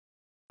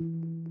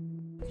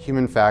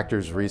Human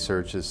factors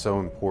research is so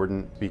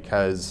important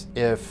because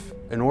if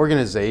an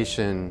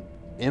organization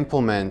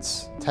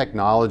implements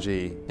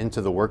technology into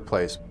the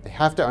workplace, they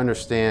have to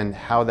understand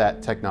how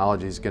that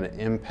technology is going to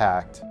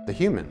impact the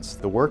humans,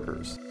 the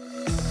workers.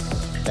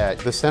 At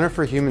the Center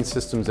for Human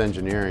Systems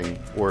Engineering,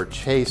 or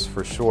CHSE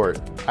for short,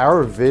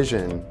 our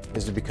vision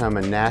is to become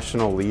a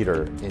national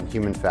leader in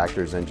human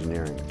factors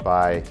engineering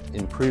by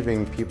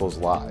improving people's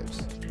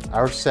lives.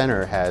 Our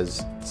center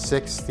has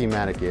 6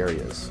 thematic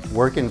areas: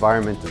 work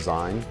environment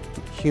design,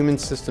 human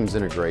systems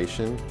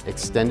integration,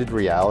 extended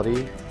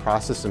reality,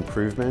 process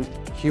improvement,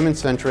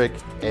 human-centric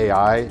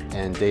AI,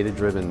 and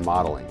data-driven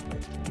modeling.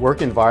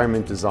 Work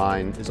environment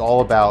design is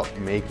all about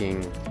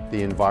making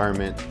the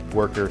environment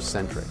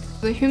worker-centric.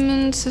 The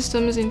human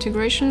systems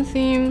integration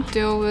theme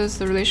deals with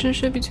the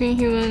relationship between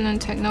human and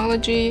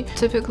technology,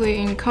 typically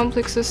in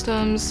complex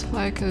systems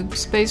like a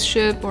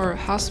spaceship or a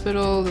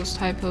hospital, those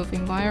type of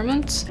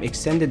environments.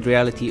 Extended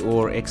reality,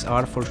 or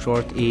XR for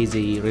short, is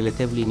a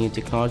relatively new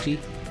technology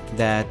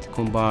that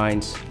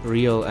combines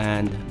real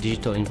and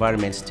digital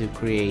environments to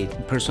create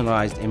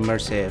personalized,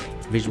 immersive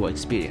visual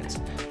experience.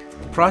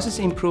 Process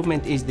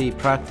improvement is the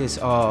practice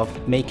of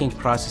making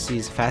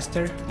processes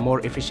faster,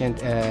 more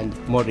efficient, and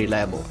more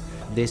reliable.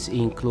 This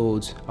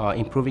includes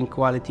improving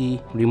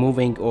quality,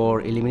 removing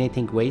or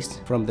eliminating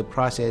waste from the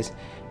process,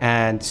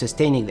 and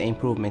sustaining the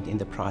improvement in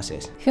the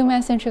process.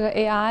 Human-centric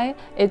AI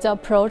is an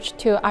approach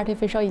to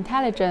artificial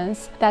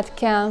intelligence that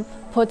can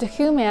put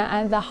human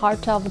at the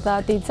heart of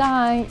the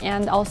design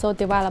and also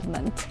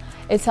development.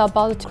 It's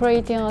about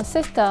creating a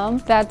system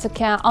that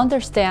can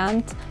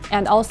understand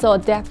and also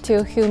adapt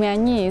to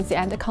human needs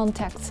and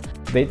contexts.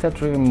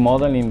 Data-driven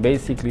modeling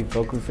basically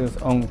focuses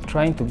on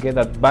trying to get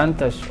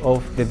advantage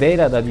of the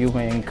data that you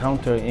may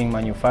encounter in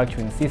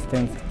manufacturing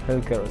systems,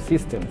 healthcare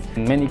systems.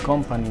 Many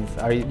companies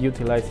are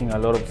utilizing a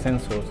lot of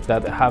sensors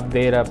that have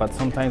data, but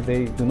sometimes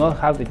they do not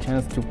have the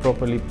chance to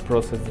properly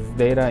process this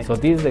data. So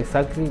this is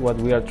exactly what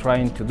we are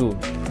trying to do.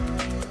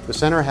 The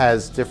center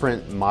has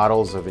different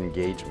models of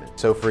engagement.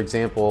 So for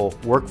example,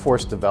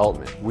 workforce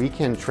development. We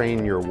can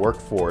train your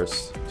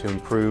workforce to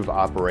improve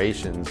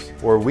operations,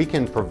 or we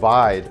can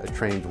provide a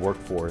trained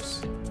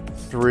workforce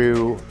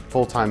through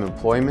full-time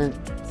employment,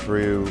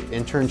 through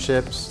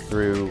internships,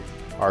 through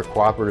our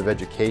cooperative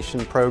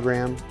education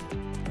program.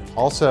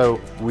 Also,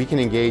 we can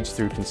engage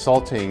through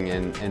consulting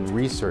and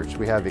research.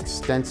 We have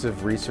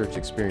extensive research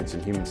experience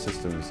in human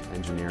systems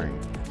engineering.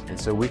 And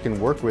so we can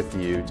work with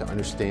you to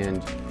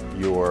understand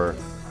your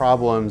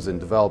problems and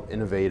develop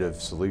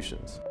innovative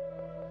solutions.